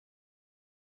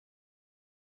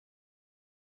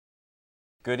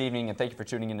Good evening and thank you for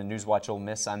tuning in to NewsWatch Ole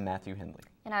Miss. I'm Matthew Hendley.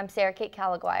 And I'm Sarah Kate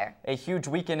Calaguire. A huge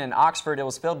weekend in Oxford. It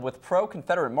was filled with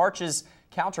pro-Confederate marches,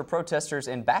 counter-protesters,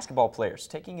 and basketball players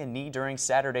taking a knee during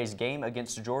Saturday's game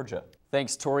against Georgia.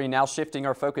 Thanks, Tori. Now shifting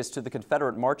our focus to the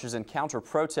Confederate marches and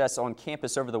counter-protests on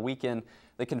campus over the weekend.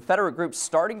 The Confederate groups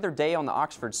starting their day on the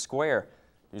Oxford Square.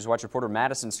 NewsWatch reporter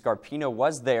Madison Scarpino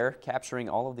was there, capturing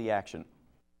all of the action.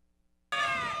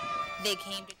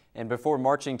 And before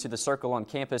marching to the circle on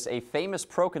campus, a famous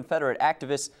pro-Confederate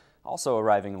activist also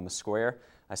arriving on the square.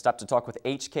 I stopped to talk with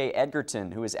H.K.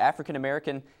 Edgerton, who is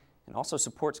African-American and also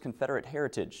supports Confederate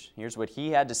heritage. Here's what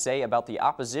he had to say about the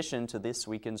opposition to this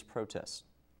weekend's protests.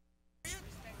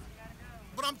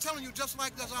 But I'm telling you, just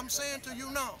like as I'm saying to you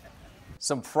now.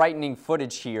 Some frightening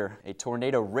footage here. A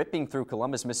tornado ripping through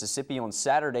Columbus, Mississippi on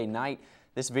Saturday night.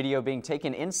 This video being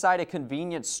taken inside a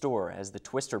convenience store as the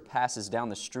twister passes down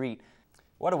the street.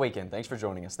 What a weekend. Thanks for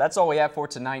joining us. That's all we have for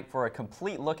tonight. For a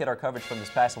complete look at our coverage from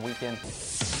this past weekend,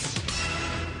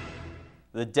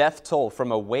 the death toll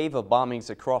from a wave of bombings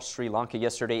across Sri Lanka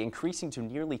yesterday increasing to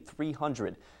nearly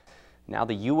 300. Now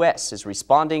the U.S. is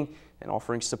responding and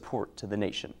offering support to the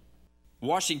nation.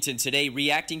 Washington today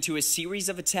reacting to a series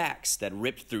of attacks that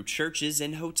ripped through churches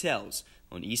and hotels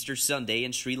on Easter Sunday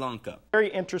in Sri Lanka. Very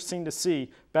interesting to see.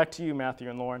 Back to you,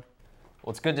 Matthew and Lauren. Well,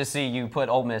 it's good to see you put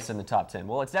Ole Miss in the top 10.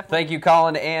 Well, it's definitely. Thank you,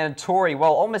 Colin and Tori.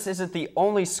 Well, Ole Miss isn't the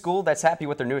only school that's happy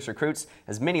with their newest recruits,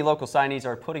 as many local signees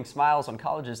are putting smiles on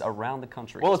colleges around the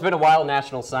country. Well, it's been a wild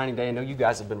National Signing Day. I know you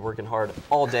guys have been working hard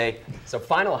all day. So,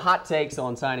 final hot takes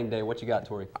on signing day. What you got,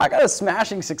 Tori? I got a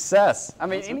smashing success. I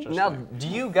mean, now, do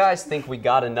you guys think we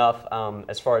got enough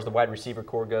as far as the wide receiver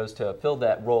core goes to fill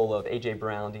that role of A.J.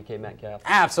 Brown, DK Metcalf?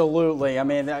 Absolutely. I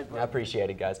mean, I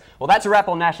appreciate it, guys. Well, that's a wrap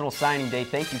on National Signing Day.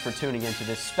 Thank you for tuning in to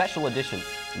this special edition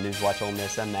of NewsWatch Ole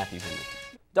Miss. I'm Matthew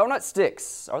Hendley. Donut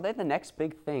sticks. Are they the next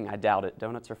big thing? I doubt it.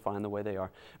 Donuts are fine the way they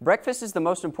are. Breakfast is the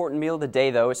most important meal of the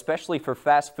day, though, especially for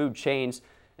fast food chains.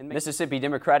 And Mississippi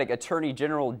Democratic Attorney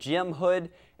General Jim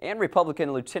Hood and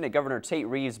Republican Lieutenant Governor Tate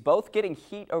Reeves both getting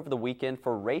heat over the weekend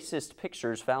for racist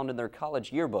pictures found in their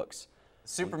college yearbooks.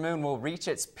 The supermoon will reach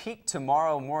its peak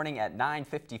tomorrow morning at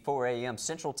 9:54 a.m.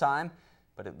 Central Time.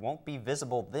 But it won't be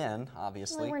visible then,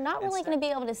 obviously. Well, we're not really going to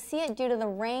be able to see it due to the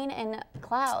rain and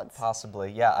clouds.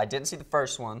 Possibly, yeah. I didn't see the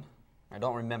first one. I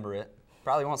don't remember it.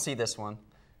 Probably won't see this one.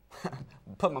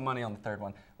 Put my money on the third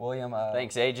one. William,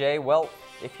 Thanks, AJ. Well,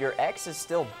 if your ex is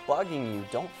still bugging you,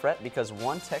 don't fret because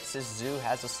one Texas zoo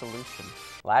has a solution.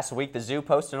 Last week, the zoo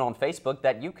posted on Facebook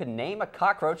that you could name a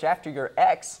cockroach after your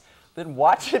ex, then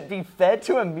watch it be fed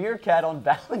to a meerkat on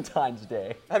Valentine's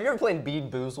Day. Have you ever played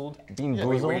Bean Boozled? Bean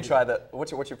Boozled? Where you try the,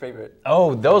 what's your favorite?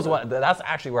 Oh, those ones. That's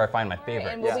actually where I find my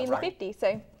favorite. And we'll be in the 50,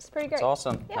 so it's pretty great. That's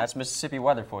awesome. Yeah. That's Mississippi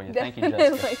weather for you. Thank you,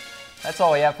 Definitely. Jessica. That's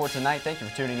all we have for tonight. Thank you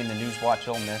for tuning in to NewsWatch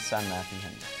Ole Miss. I'm Matthew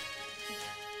Hendley.